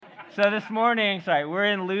So this morning, we're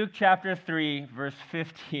in Luke chapter 3, verse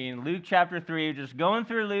 15. Luke chapter 3, just going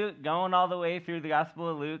through Luke, going all the way through the Gospel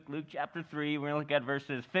of Luke. Luke chapter 3, we're going to look at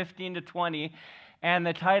verses 15 to 20. And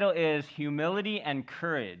the title is Humility and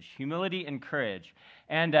Courage. Humility and Courage.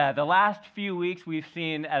 And the last few weeks we've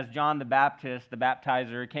seen as John the Baptist, the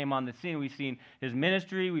baptizer, came on the scene, we've seen his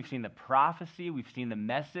ministry, we've seen the prophecy, we've seen the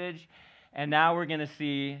message. And now we're going to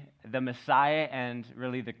see the Messiah and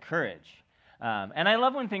really the courage. And I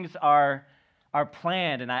love when things are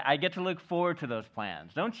planned, and I get to look forward to those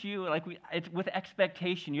plans. Don't you? It's with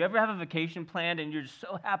expectation. You ever have a vacation planned, and you're just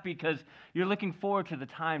so happy because you're looking forward to the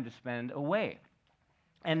time to spend away.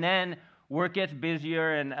 And then work gets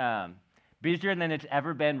busier and busier than it's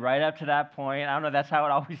ever been right up to that point. I don't know, that's how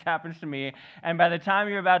it always happens to me. And by the time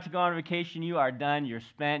you're about to go on vacation, you are done, you're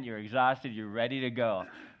spent, you're exhausted, you're ready to go.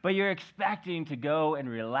 But you're expecting to go and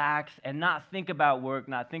relax and not think about work,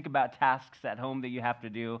 not think about tasks at home that you have to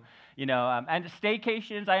do. And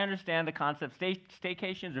staycations, I understand the concept.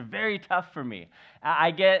 Staycations are very tough for me. I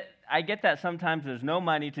get that sometimes there's no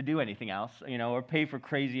money to do anything else, or pay for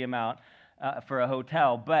crazy amount for a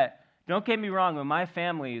hotel. But don't get me wrong, when my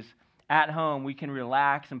family's at home, we can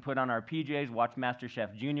relax and put on our PJs, watch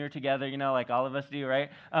MasterChef Junior together, like all of us do, right?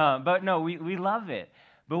 But no, we love it.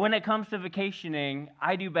 But when it comes to vacationing,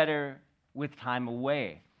 I do better with time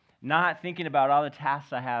away, not thinking about all the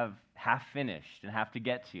tasks I have half finished and have to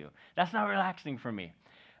get to. That's not relaxing for me.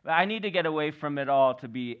 But I need to get away from it all to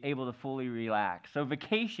be able to fully relax. So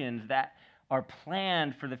vacations that are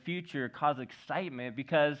planned for the future cause excitement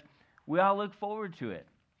because we all look forward to it.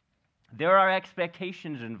 There are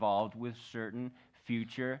expectations involved with certain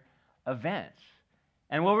future events.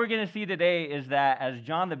 And what we're going to see today is that as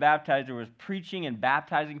John the Baptizer was preaching and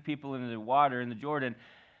baptizing people in the water in the Jordan,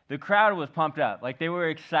 the crowd was pumped up. Like they were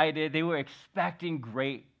excited. They were expecting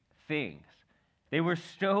great things. They were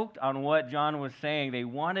stoked on what John was saying. They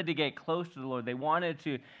wanted to get close to the Lord. They wanted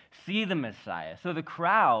to see the Messiah. So the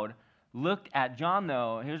crowd looked at John,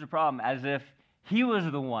 though, here's the problem, as if he was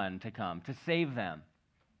the one to come, to save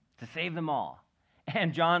them all.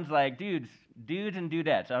 And John's like, dudes and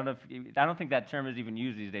dudettes. I don't think that term is even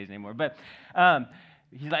used these days anymore. But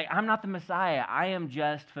he's like, I'm not the Messiah. I am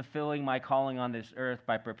just fulfilling my calling on this earth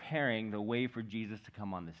by preparing the way for Jesus to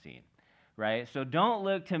come on the scene, right? So don't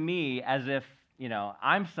look to me as if,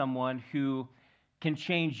 I'm someone who can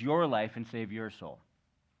change your life and save your soul.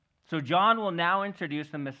 So John will now introduce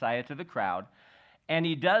the Messiah to the crowd, and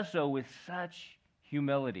he does so with such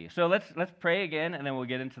humility. So let's pray again, and then we'll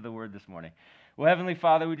get into the word this morning. Well, Heavenly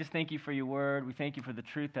Father, we just thank you for your word. We thank you for the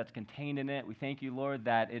truth that's contained in it. We thank you, Lord,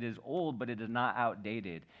 that it is old, but it is not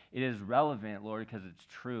outdated. It is relevant, Lord, because it's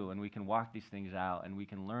true, and we can walk these things out, and we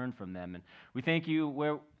can learn from them. And we thank you,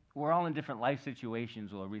 we're all in different life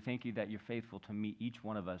situations, Lord. We thank you that you're faithful to meet each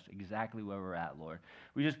one of us exactly where we're at, Lord.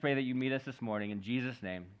 We just pray that you meet us this morning. In Jesus'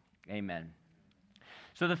 name, amen.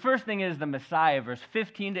 So the first thing is the Messiah. Verse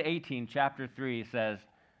 15 to 18, chapter 3 says,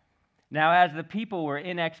 Now as the people were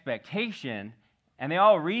in expectation, and they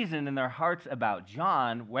all reasoned in their hearts about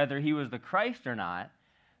John, whether he was the Christ or not,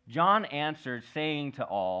 John answered, saying to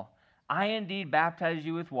all, I indeed baptize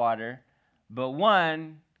you with water, but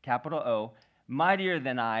one, capital O, mightier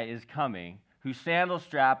than I is coming, whose sandal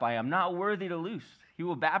strap I am not worthy to loose. He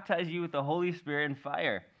will baptize you with the Holy Spirit and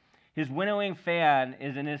fire. His winnowing fan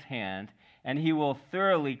is in his hand, and he will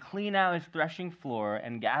thoroughly clean out his threshing floor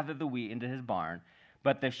and gather the wheat into his barn,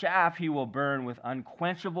 but the chaff he will burn with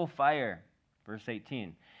unquenchable fire. Verse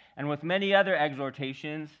 18, and with many other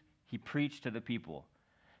exhortations, he preached to the people.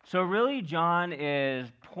 So really, John is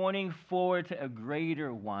pointing forward to a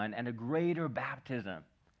greater one and a greater baptism.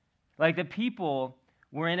 Like the people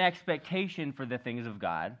were in expectation for the things of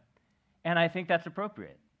God, and I think that's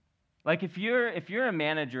appropriate. Like if you're a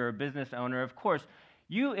manager or a business owner, of course,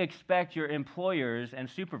 you expect your employers and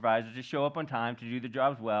supervisors to show up on time, to do the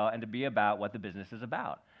jobs well, and to be about what the business is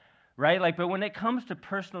about. Right? But when it comes to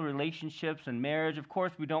personal relationships and marriage, of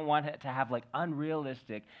course, we don't want to have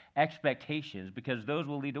unrealistic expectations because those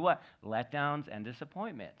will lead to what? Letdowns and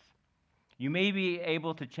disappointments. You may be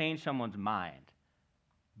able to change someone's mind,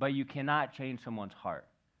 but you cannot change someone's heart.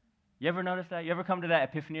 You ever notice that? You ever come to that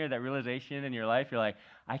epiphany or that realization in your life? You're like,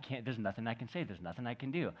 there's nothing I can say. There's nothing I can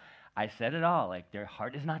do. I said it all. Their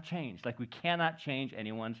heart is not changed. We cannot change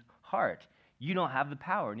anyone's heart. You don't have the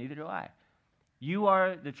power, neither do I. You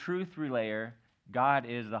are the truth relayer. God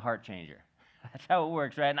is the heart changer. That's how it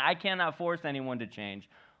works, right? And I cannot force anyone to change.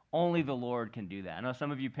 Only the Lord can do that. I know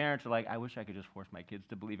some of you parents are like, I wish I could just force my kids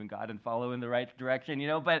to believe in God and follow in the right direction,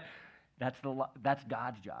 but that's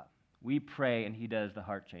God's job. We pray, and he does the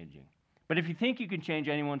heart changing. But if you think you can change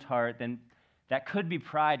anyone's heart, then that could be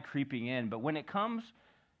pride creeping in. But when it comes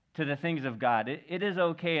to the things of God, it is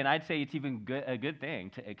okay, and I'd say it's even a good thing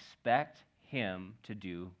to expect him to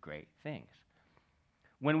do great things.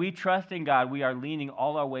 When we trust in God, we are leaning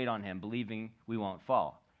all our weight on him, believing we won't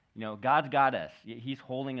fall. God's got us. He's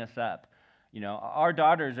holding us up. Our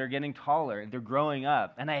daughters are getting taller. They're growing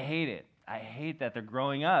up, and I hate it. I hate that they're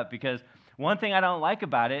growing up, because one thing I don't like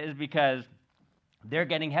about it is because they're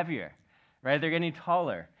getting heavier, right? They're getting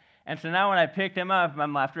taller. And so now when I pick them up,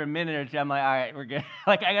 after a minute or two, I'm like, all right, we're good.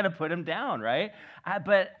 Like, I got to put them down, right?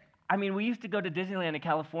 We used to go to Disneyland in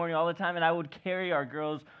California all the time, and I would carry our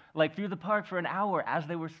girls through the park for an hour as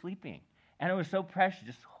they were sleeping. And it was so precious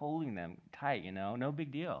just holding them tight, no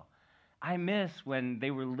big deal. I miss when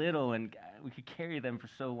they were little and we could carry them for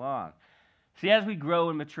so long. See, as we grow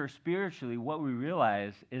and mature spiritually, what we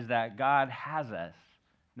realize is that God has us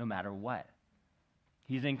no matter what.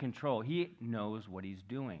 He's in control. He knows what he's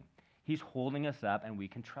doing. He's holding us up, and we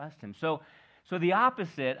can trust him. So the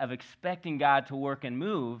opposite of expecting God to work and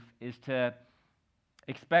move is to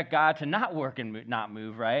expect God to not work and not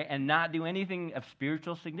move, right? And not do anything of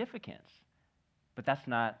spiritual significance. But that's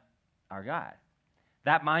not our God.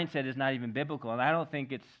 That mindset is not even biblical, and I don't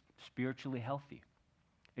think it's spiritually healthy.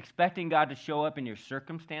 Expecting God to show up in your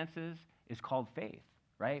circumstances is called faith,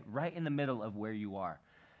 right? Right in the middle of where you are.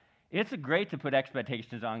 It's great to put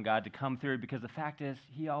expectations on God to come through, because the fact is,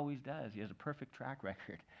 he always does. He has a perfect track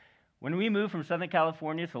record. When we moved from Southern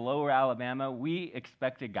California to Lower Alabama, we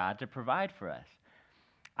expected God to provide for us.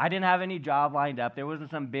 I didn't have any job lined up. There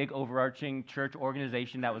wasn't some big overarching church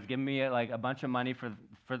organization that was giving me a bunch of money for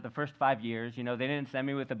the first 5 years. They didn't send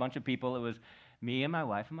me with a bunch of people. It was me and my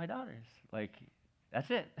wife and my daughters. That's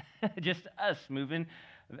it. Just us moving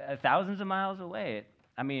thousands of miles away.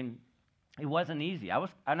 It wasn't easy. I was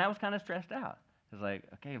kind of stressed out. I was like,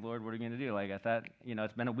 okay, Lord, what are we going to do? I thought,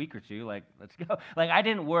 it's been a week or two. Let's go. I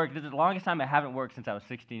didn't work. This is the longest time I haven't worked since I was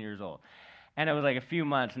 16 years old. And it was a few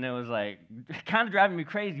months, and it was kind of driving me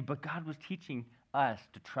crazy. But God was teaching us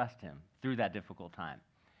to trust him through that difficult time.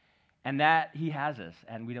 And that he has us,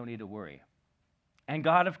 and we don't need to worry. And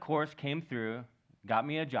God, of course, came through, got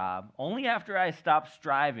me a job, only after I stopped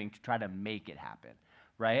striving to try to make it happen.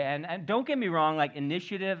 Right? And don't get me wrong,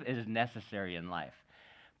 initiative is necessary in life.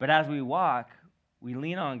 But as we walk, we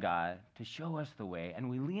lean on God to show us the way, and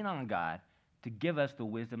we lean on God to give us the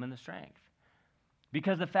wisdom and the strength.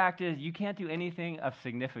 Because the fact is, you can't do anything of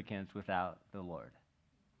significance without the Lord.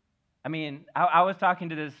 I was talking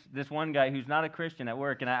to this one guy who's not a Christian at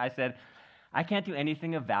work, and I said, I can't do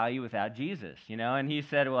anything of value without Jesus, And he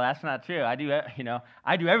said, well, that's not true. I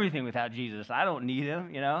do everything without Jesus. I don't need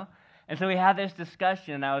him, And so we had this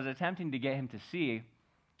discussion, and I was attempting to get him to see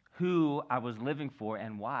who I was living for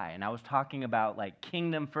and why. And I was talking about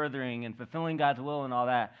kingdom furthering and fulfilling God's will and all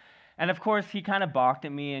that. And of course, he kind of balked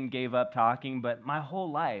at me and gave up talking, but my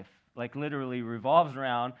whole life, literally revolves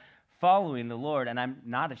around following the Lord, and I'm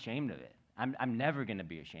not ashamed of it. I'm never going to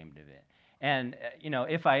be ashamed of it. And,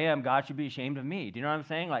 if I am, God should be ashamed of me. Do you know what I'm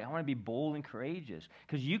saying? I want to be bold and courageous,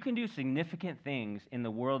 because you can do significant things in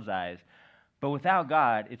the world's eyes. But without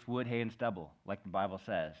God, it's wood, hay, and stubble, like the Bible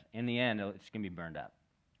says. In the end, it's going to be burned up.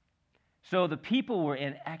 So the people were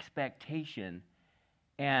in expectation,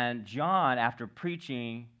 and John, after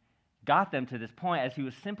preaching, got them to this point as he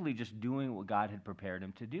was simply just doing what God had prepared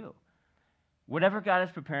him to do. Whatever God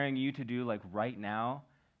is preparing you to do, right now,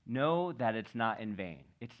 know that it's not in vain.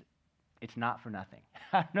 It's not for nothing.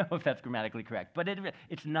 I don't know if that's grammatically correct, but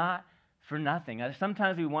it's not for nothing.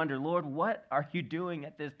 Sometimes we wonder, Lord, what are you doing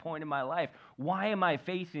at this point in my life? Why am I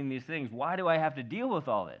facing these things? Why do I have to deal with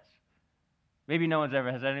all this? Maybe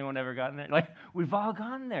has anyone ever gotten there? We've all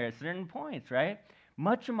gotten there at certain points, right?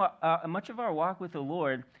 Much of our walk with the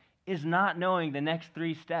Lord is not knowing the next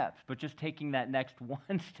 3 steps, but just taking that next 1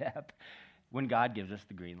 step when God gives us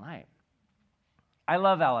the green light. I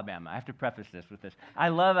love Alabama. I have to preface this with this. I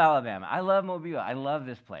love Alabama. I love Mobile. I love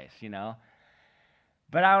this place,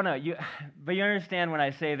 But I don't know. You understand when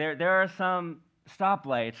I say there are some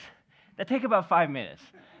stoplights that take about 5 minutes.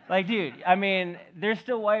 Dude, there's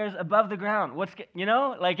still wires above the ground.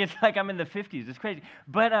 It's like I'm in the 50s. It's crazy.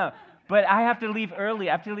 But I have to leave early.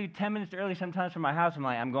 I have to leave 10 minutes early sometimes from my house.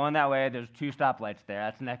 I'm going that way. There's 2 stoplights there.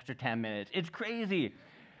 That's an extra 10 minutes. It's crazy.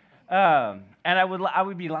 And I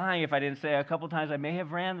would be lying if I didn't say a couple times I may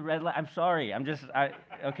have ran the red light. I'm sorry.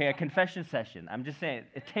 A confession session. I'm just saying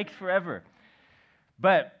it takes forever.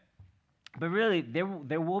 But really,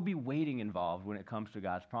 there will be waiting involved when it comes to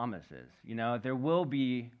God's promises. There will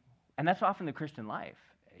be, and that's often the Christian life.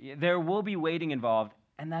 There will be waiting involved,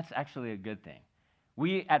 and that's actually a good thing.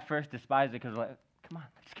 We at first despise it because come on,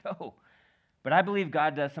 let's go. But I believe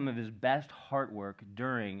God does some of his best heart work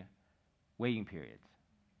during waiting periods,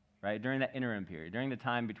 right? During that interim period, during the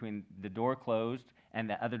time between the door closed and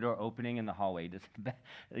the other door opening in the hallway.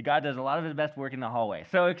 God does a lot of his best work in the hallway.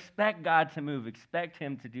 So expect God to move. Expect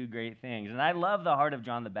him to do great things. And I love the heart of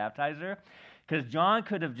John the Baptizer, because John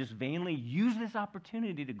could have just vainly used this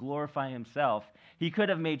opportunity to glorify himself. He could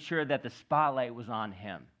have made sure that the spotlight was on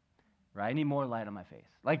him, right? I need more light on my face.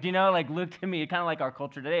 Like, like, look to me. Kind of like our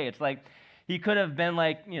culture today. It's like he could have been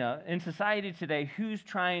like, in society today,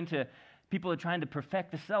 people are trying to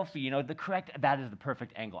perfect the selfie, that is the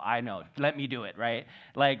perfect angle. I know. Let me do it, right?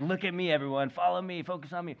 Like, look at me, everyone. Follow me.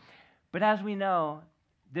 Focus on me. But as we know,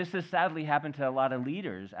 this has sadly happened to a lot of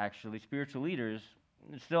leaders, actually, spiritual leaders.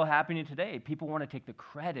 It's still happening today. People want to take the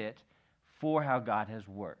credit for how God has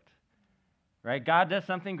worked, right? God does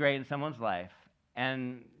something great in someone's life,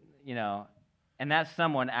 and that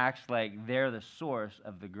someone acts like they're the source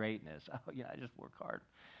of the greatness. Oh, I just work hard.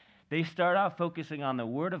 They start off focusing on the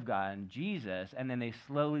Word of God and Jesus, and then they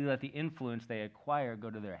slowly let the influence they acquire go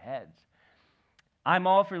to their heads. I'm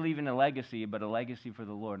all for leaving a legacy, but a legacy for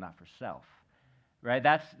the Lord, not for self, right?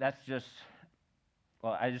 That's just...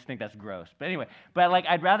 Well, I just think that's gross. But anyway,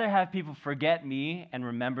 I'd rather have people forget me and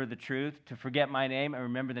remember the truth, to forget my name and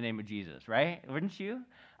remember the name of Jesus, right? Wouldn't you?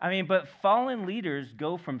 But fallen leaders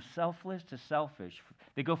go from selfless to selfish.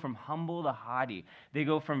 They go from humble to haughty. They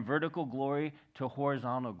go from vertical glory to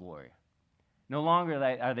horizontal glory. No longer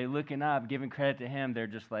are they looking up, giving credit to him. They're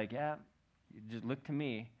just like, yeah, just look to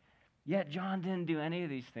me. Yet John didn't do any of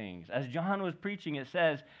these things. As John was preaching, it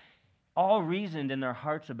says, all reasoned in their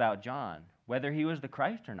hearts about John, whether he was the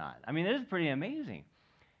Christ or not. This is pretty amazing.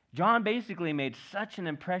 John basically made such an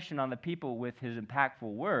impression on the people with his impactful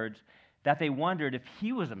words that they wondered if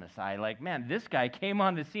he was a Messiah. Like, man, this guy came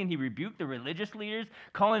on the scene. He rebuked the religious leaders,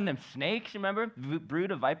 calling them snakes, remember?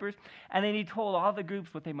 Brood of vipers. And then he told all the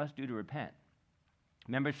groups what they must do to repent.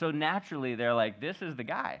 Remember, so naturally they're like, this is the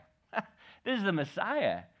guy. This is the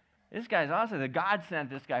Messiah. This guy's awesome. The God sent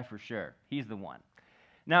this guy for sure. He's the one.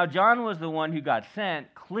 Now, John was the one who got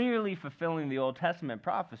sent, clearly fulfilling the Old Testament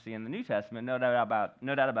prophecy in the New Testament, no doubt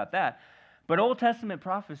about that. But Old Testament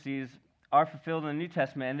prophecies are fulfilled in the New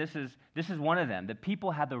Testament, and this is one of them. The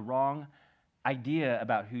people had the wrong idea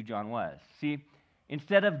about who John was. See,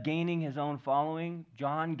 instead of gaining his own following,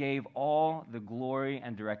 John gave all the glory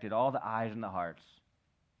and directed all the eyes and the hearts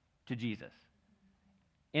to Jesus.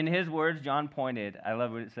 In his words, John pointed, I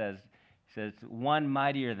love what it says. He says, one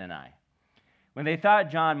mightier than I. When they thought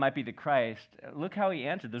John might be the Christ, look how he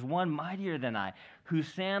answered. There's one mightier than I, whose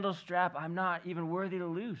sandal strap I'm not even worthy to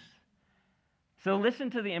loose. So listen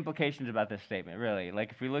to the implications about this statement, really.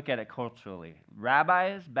 Like, if we look at it culturally,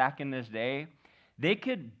 rabbis back in this day, they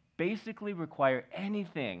could basically require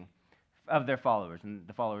anything of their followers, and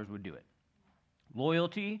the followers would do it.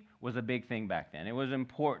 Loyalty was a big thing back then. It was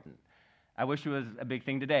important. I wish it was a big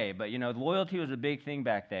thing today, but loyalty was a big thing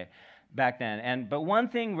back then. But one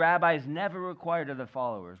thing rabbis never required of the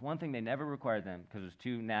followers, one thing they never required them, because it was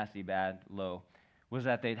too nasty, bad, low, was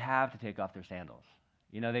that they'd have to take off their sandals.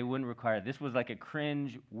 They wouldn't require it. This was like a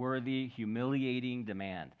cringe-worthy, humiliating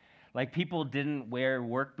demand. Like, people didn't wear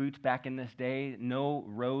work boots back in this day. No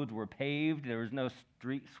roads were paved. There was no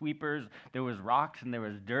street sweepers. There was rocks and there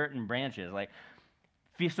was dirt and branches.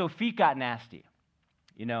 So feet got nasty.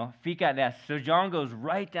 Feet got nasty. So John goes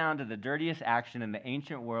right down to the dirtiest action in the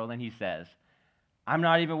ancient world, and he says, I'm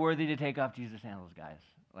not even worthy to take off Jesus' sandals,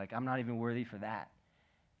 guys. I'm not even worthy for that.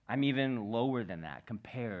 I'm even lower than that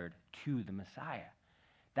compared to the Messiah.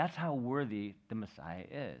 That's how worthy the Messiah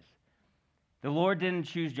is. The Lord didn't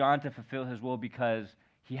choose John to fulfill his will because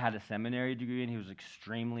he had a seminary degree and he was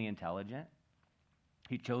extremely intelligent.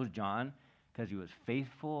 He chose John because he was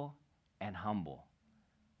faithful and humble.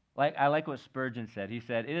 I like what Spurgeon said. He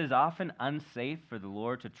said, it is often unsafe for the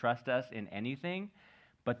Lord to trust us in anything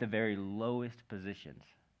but the very lowest positions.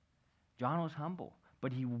 John was humble,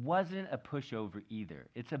 but he wasn't a pushover either.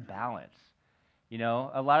 It's a balance.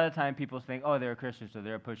 A lot of the time people think, oh, they're a Christian, so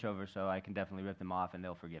they're a pushover, so I can definitely rip them off and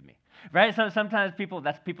they'll forgive me. Right? So sometimes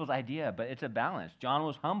that's people's idea, but it's a balance. John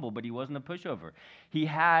was humble, but he wasn't a pushover. He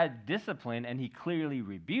had discipline and he clearly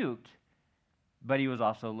rebuked, but he was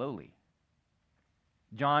also lowly.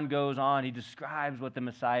 John goes on, he describes what the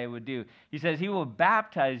Messiah would do. He says, he will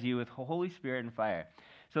baptize you with Holy Spirit and fire.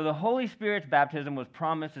 So the Holy Spirit's baptism was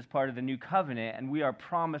promised as part of the new covenant, and we are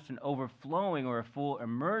promised an overflowing or a full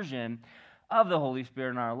immersion of the Holy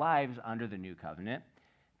Spirit in our lives under the new covenant.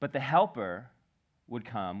 But the helper would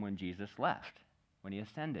come when Jesus left, when he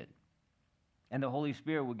ascended. And the Holy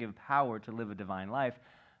Spirit would give power to live a divine life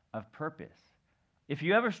of purpose. If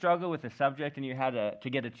you ever struggle with a subject and you had to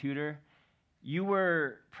get a tutor, you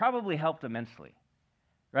were probably helped immensely,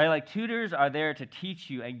 right? Like tutors are there to teach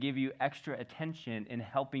you and give you extra attention in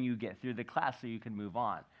helping you get through the class so you can move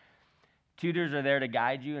on. Tutors are there to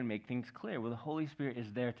guide you and make things clear. Well, the Holy Spirit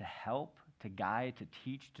is there to help, to guide, to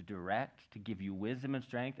teach, to direct, to give you wisdom and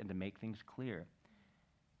strength, and to make things clear.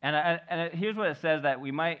 And here's what it says that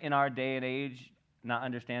we might, in our day and age, not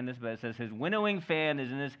understand this, but it says, his winnowing fan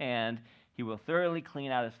is in his hand. He will thoroughly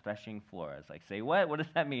clean out his threshing floor. It's like, say what? What does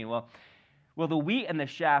that mean? Well, the wheat and the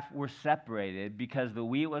chaff were separated because the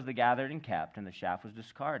wheat was the gathered and kept, and the chaff was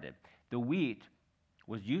discarded. The wheat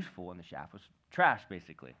was useful, and the chaff was trash,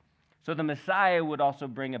 basically. So the Messiah would also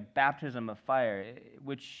bring a baptism of fire,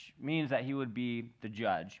 which means that he would be the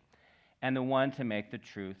judge and the one to make the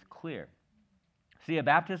truth clear. See, a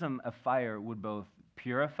baptism of fire would both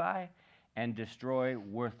purify and destroy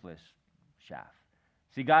worthless chaff.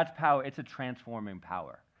 See, God's power, it's a transforming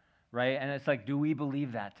power, right? And it's like, do we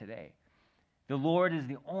believe that today? The Lord is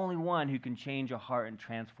the only one who can change a heart and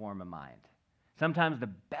transform a mind. Sometimes the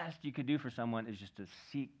best you could do for someone is just to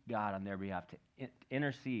seek God on their behalf, to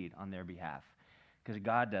intercede on their behalf, because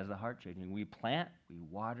God does the heart changing. We plant, we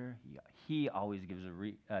water, He always gives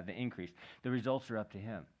the increase. The results are up to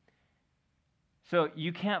Him. So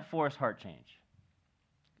you can't force heart change.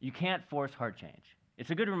 You can't force heart change. It's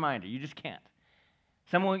a good reminder. You just can't.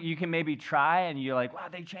 Someone you can maybe try, and you're like, wow,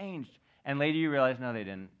 they changed. And later you realize, no, they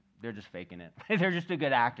didn't. They're just faking it. They're just a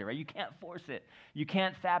good actor, right? You can't force it. You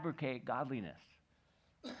can't fabricate godliness.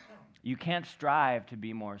 You can't strive to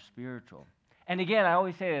be more spiritual. And again, I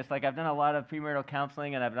always say this, like I've done a lot of premarital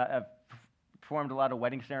counseling, and I've performed a lot of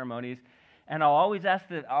wedding ceremonies, and I'll always ask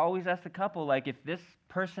the couple, like, if this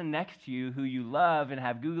person next to you who you love and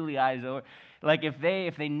have googly eyes over, like if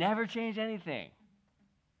they never change anything,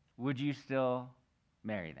 would you still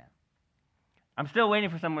marry them? I'm still waiting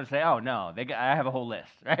for someone to say, oh, no, I have a whole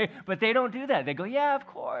list, right? But they don't do that. They go, yeah, of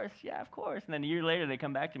course. And then a year later, they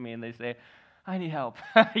come back to me and they say, I need help,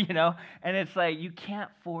 And it's like, you can't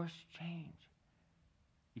force change.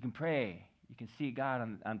 You can pray. You can see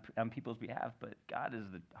God on people's behalf, but God is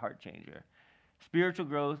the heart changer. Spiritual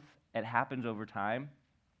growth, it happens over time,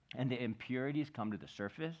 and the impurities come to the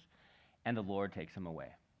surface, and the Lord takes them away.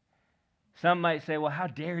 Some might say, well, how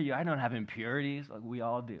dare you? I don't have impurities. Like, we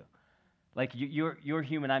all do. Like, you're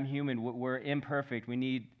human, I'm human, we're imperfect,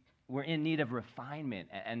 we're in need of refinement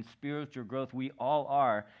and spiritual growth. We all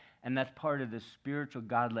are, and that's part of the spiritual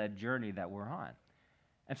God-led journey that we're on.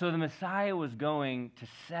 And so the Messiah was going to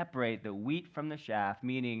separate the wheat from the chaff,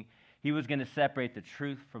 meaning he was going to separate the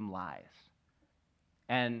truth from lies.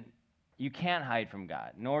 And you can't hide from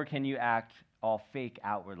God, nor can you act all fake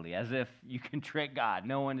outwardly, as if you can trick God.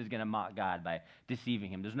 No one is going to mock God by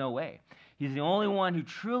deceiving him. There's no way. He's the only one who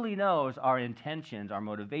truly knows our intentions, our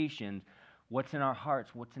motivations, what's in our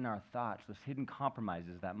hearts, what's in our thoughts, those hidden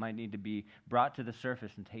compromises that might need to be brought to the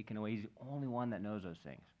surface and taken away. He's the only one that knows those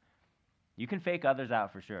things. You can fake others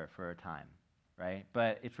out for sure for a time, right?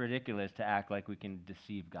 But it's ridiculous to act like we can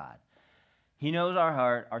deceive God. He knows our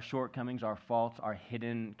heart, our shortcomings, our faults, our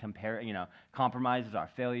hidden compromises, our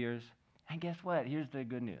failures. And guess what? Here's the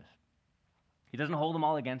good news. He doesn't hold them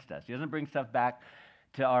all against us. He doesn't bring stuff back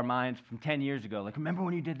to our minds from 10 years ago. Like, remember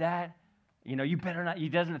when you did that? You better not. He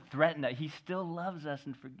doesn't threaten that. He still loves us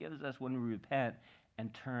and forgives us when we repent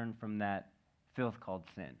and turn from that filth called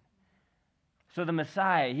sin. So the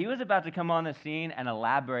Messiah, he was about to come on the scene and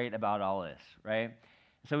elaborate about all this, right?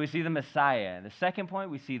 So we see the Messiah. And the second point,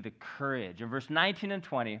 we see the courage. In verse 19 and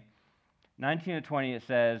 20, it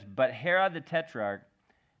says, but Herod the Tetrarch,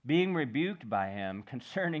 being rebuked by him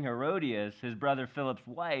concerning Herodias, his brother Philip's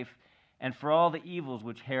wife, and for all the evils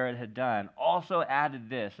which Herod had done, also added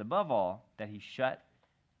this, above all, that he shut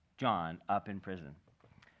John up in prison.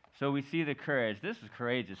 So we see the courage. This is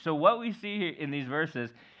courageous. So what we see here in these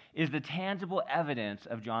verses is the tangible evidence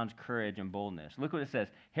of John's courage and boldness. Look what it says.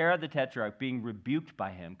 Herod the Tetrarch being rebuked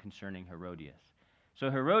by him concerning Herodias.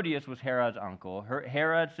 So Herodias was Herod's uncle.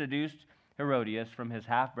 Herod seduced Herodias from his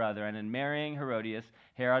half-brother, and in marrying Herodias,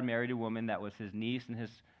 Herod married a woman that was his niece and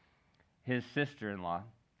his sister-in-law.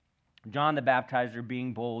 John the Baptizer,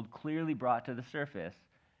 being bold, clearly brought to the surface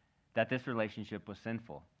that this relationship was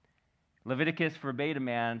sinful. Leviticus forbade a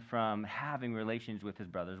man from having relations with his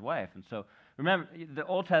brother's wife. And so, remember, the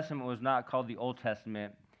Old Testament was not called the Old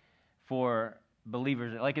Testament for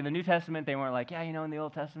believers. Like in the New Testament, they weren't like, in the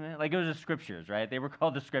Old Testament. Like it was the Scriptures, right? They were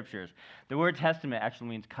called the Scriptures. The word testament actually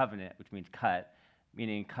means covenant, which means cut,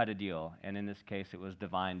 meaning cut a deal. And in this case, it was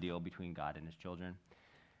divine deal between God and his children.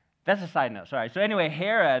 That's a side note, sorry. So anyway,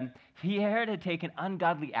 Herod had taken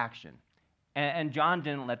ungodly action. And John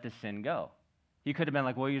didn't let the sin go. He could have been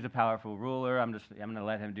like, well, he's a powerful ruler. I'm going to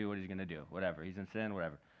let him do what he's going to do. Whatever. He's in sin,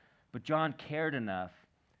 whatever. But John cared enough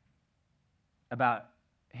about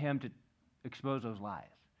him to expose those lies.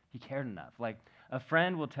 He cared enough. Like, a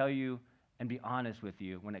friend will tell you and be honest with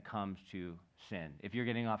you when it comes to sin. If you're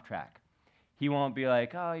getting off track, he won't be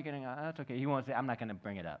like, oh, you're getting off, that's okay. He won't say, I'm not going to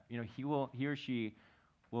bring it up. He or she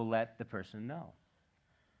will let the person know.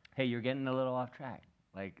 Hey, you're getting a little off track.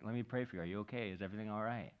 Like, let me pray for you. Are you okay? Is everything all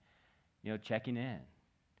right? Checking in.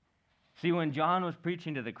 See, when John was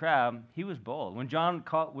preaching to the crowd, he was bold. When John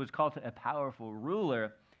was called to a powerful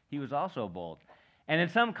ruler, he was also bold. And in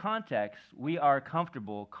some contexts, we are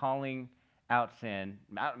comfortable calling out sin.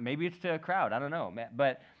 Maybe it's to a crowd, I don't know.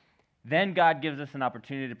 But then God gives us an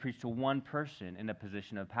opportunity to preach to one person in a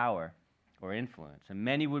position of power or influence. And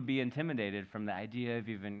many would be intimidated from the idea of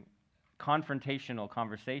even confrontational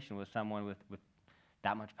conversation with someone with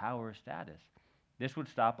that much power or status. This would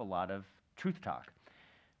stop a lot of truth talk.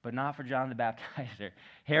 But not for John the Baptizer.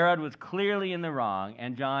 Herod was clearly in the wrong,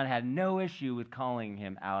 and John had no issue with calling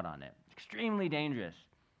him out on it. Extremely dangerous.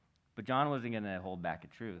 But John wasn't going to hold back a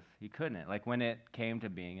truth. He couldn't, like when it came to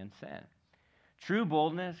being in sin. True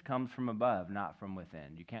boldness comes from above, not from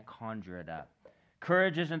within. You can't conjure it up.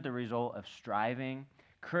 Courage isn't the result of striving.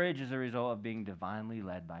 Courage is the result of being divinely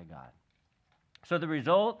led by God. So the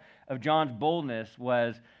result of John's boldness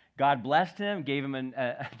was God blessed him, gave him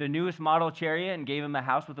the newest model chariot, and gave him a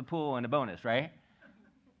house with a pool and a bonus, right?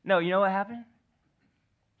 No, you know what happened?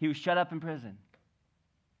 He was shut up in prison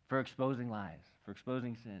for exposing lies, for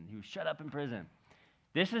exposing sin. He was shut up in prison.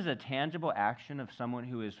 This is a tangible action of someone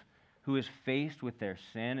who is faced with their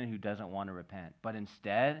sin and who doesn't want to repent. But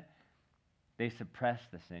instead, they suppress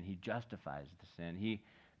the sin. He justifies the sin. He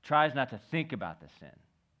tries not to think about the sin.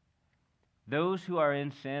 Those who are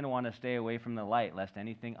in sin want to stay away from the light, lest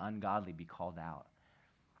anything ungodly be called out.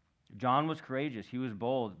 John was courageous. He was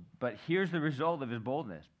bold. But here's the result of his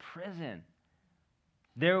boldness. Prison.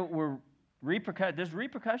 There's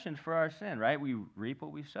repercussions for our sin, right? We reap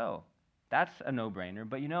what we sow. That's a no-brainer.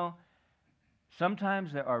 But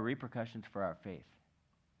sometimes there are repercussions for our faith.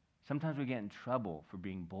 Sometimes we get in trouble for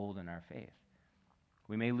being bold in our faith.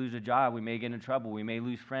 We may lose a job. We may get in trouble. We may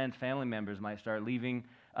lose friends. Family members might start leaving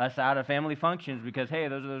us out of family functions because, hey,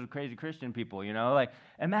 those are those crazy Christian people, Like,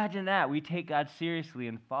 imagine that. We take God seriously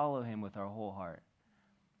and follow him with our whole heart.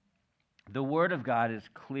 The Word of God is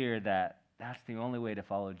clear that that's the only way to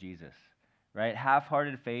follow Jesus, right?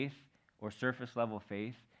 Half-hearted faith or surface-level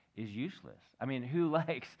faith is useless. I mean, who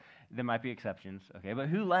likes, there might be exceptions, okay, but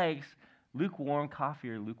who likes lukewarm coffee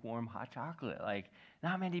or lukewarm hot chocolate? Like,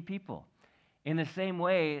 not many people. In the same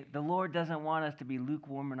way, the Lord doesn't want us to be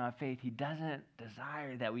lukewarm in our faith. He doesn't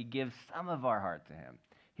desire that we give some of our heart to him.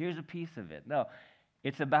 Here's a piece of it. No,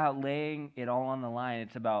 it's about laying it all on the line.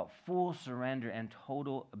 It's about full surrender and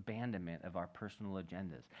total abandonment of our personal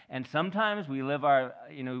agendas. And sometimes we live out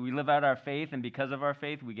our faith, and because of our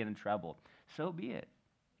faith, we get in trouble. So be it.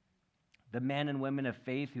 The men and women of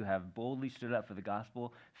faith who have boldly stood up for the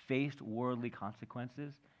gospel faced worldly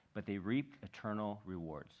consequences, but they reaped eternal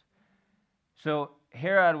rewards. So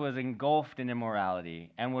Herod was engulfed in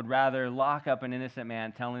immorality and would rather lock up an innocent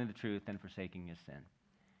man telling the truth than forsaking his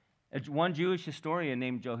sin. One Jewish historian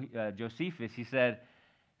named Josephus, he said,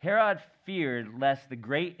 Herod feared lest the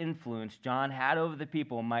great influence John had over the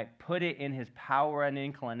people might put it in his power and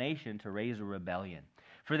inclination to raise a rebellion,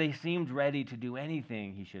 for they seemed ready to do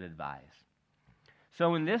anything he should advise.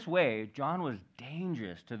 So in this way, John was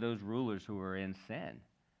dangerous to those rulers who were in sin.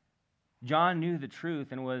 John knew the truth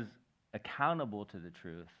and was accountable to the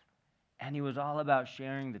truth, and he was all about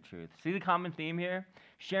sharing the truth. See the common theme here?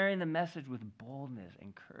 Sharing the message with boldness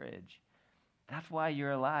and courage. That's why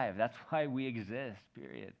you're alive. That's why we exist,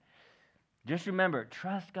 period. Just remember,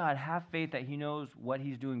 trust God. Have faith that he knows what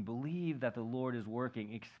he's doing. Believe that the Lord is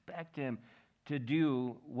working. Expect him to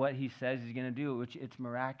do what he says he's going to do, which it's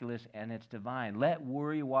miraculous and it's divine. Let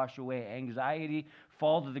worry wash away. Anxiety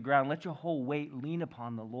fall to the ground. Let your whole weight lean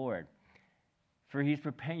upon the Lord. For he's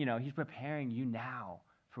preparing you now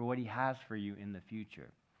for what he has for you in the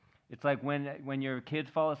future. It's like when your kids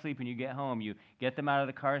fall asleep and you get home, you get them out of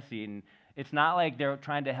the car seat, and it's not like they're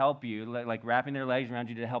trying to help you, like wrapping their legs around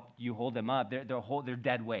you to help you hold them up. They're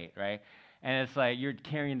dead weight, right? And it's like you're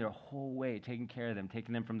carrying their whole weight, taking care of them,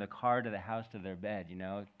 taking them from the car to the house to their bed,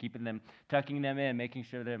 keeping them, tucking them in, making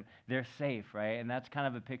sure they're safe, right? And that's kind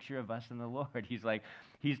of a picture of us and the Lord.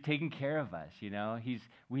 He's taking care of us,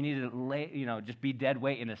 we need to just be dead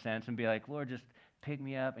weight in a sense and be like, Lord, just pick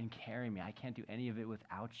me up and carry me. I can't do any of it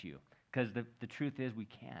without you. Because the truth is we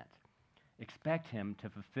can't. Expect him to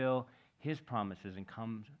fulfill his promises and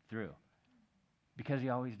come through. Because he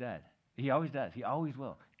always does. He always does. He always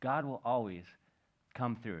will. God will always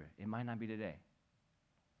come through. It might not be today.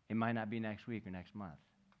 It might not be next week or next month.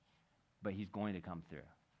 But he's going to come through.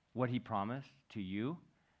 What he promised to you,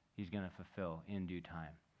 he's going to fulfill in due time.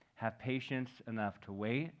 Have patience enough to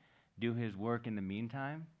wait. Do his work in the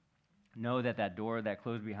meantime. Know that that door that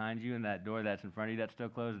closed behind you and that door that's in front of you that's still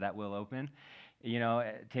closed, that will open. You know,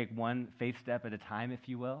 take one faith step at a time, if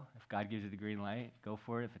you will. If God gives you the green light, go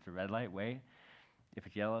for it. If it's a red light, wait. If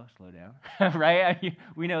it's yellow, slow down, right?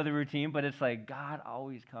 We know the routine, but it's like God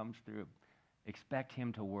always comes through. Expect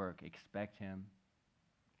him to work. Expect him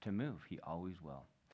to move. He always will.